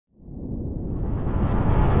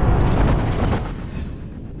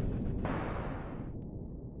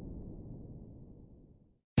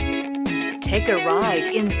Take a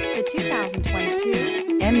ride in the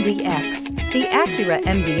 2022 MDX. The Acura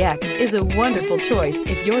MDX is a wonderful choice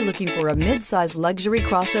if you're looking for a mid-size luxury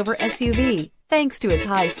crossover SUV. Thanks to its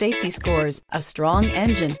high safety scores, a strong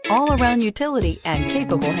engine, all-around utility, and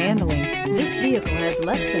capable handling, this vehicle has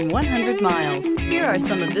less than 100 miles. Here are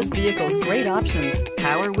some of this vehicle's great options: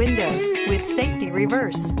 power windows with safety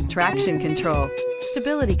reverse, traction control,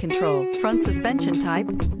 stability control, front suspension type,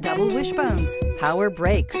 double wishbones, power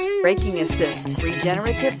brakes, braking assist,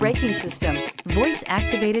 regenerative braking system,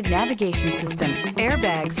 voice-activated navigation system,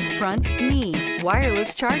 airbags, front knee,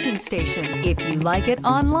 wireless charging station. If you like it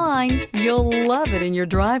online, you'll love it in your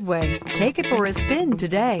driveway. Take it for a spin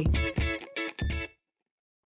today.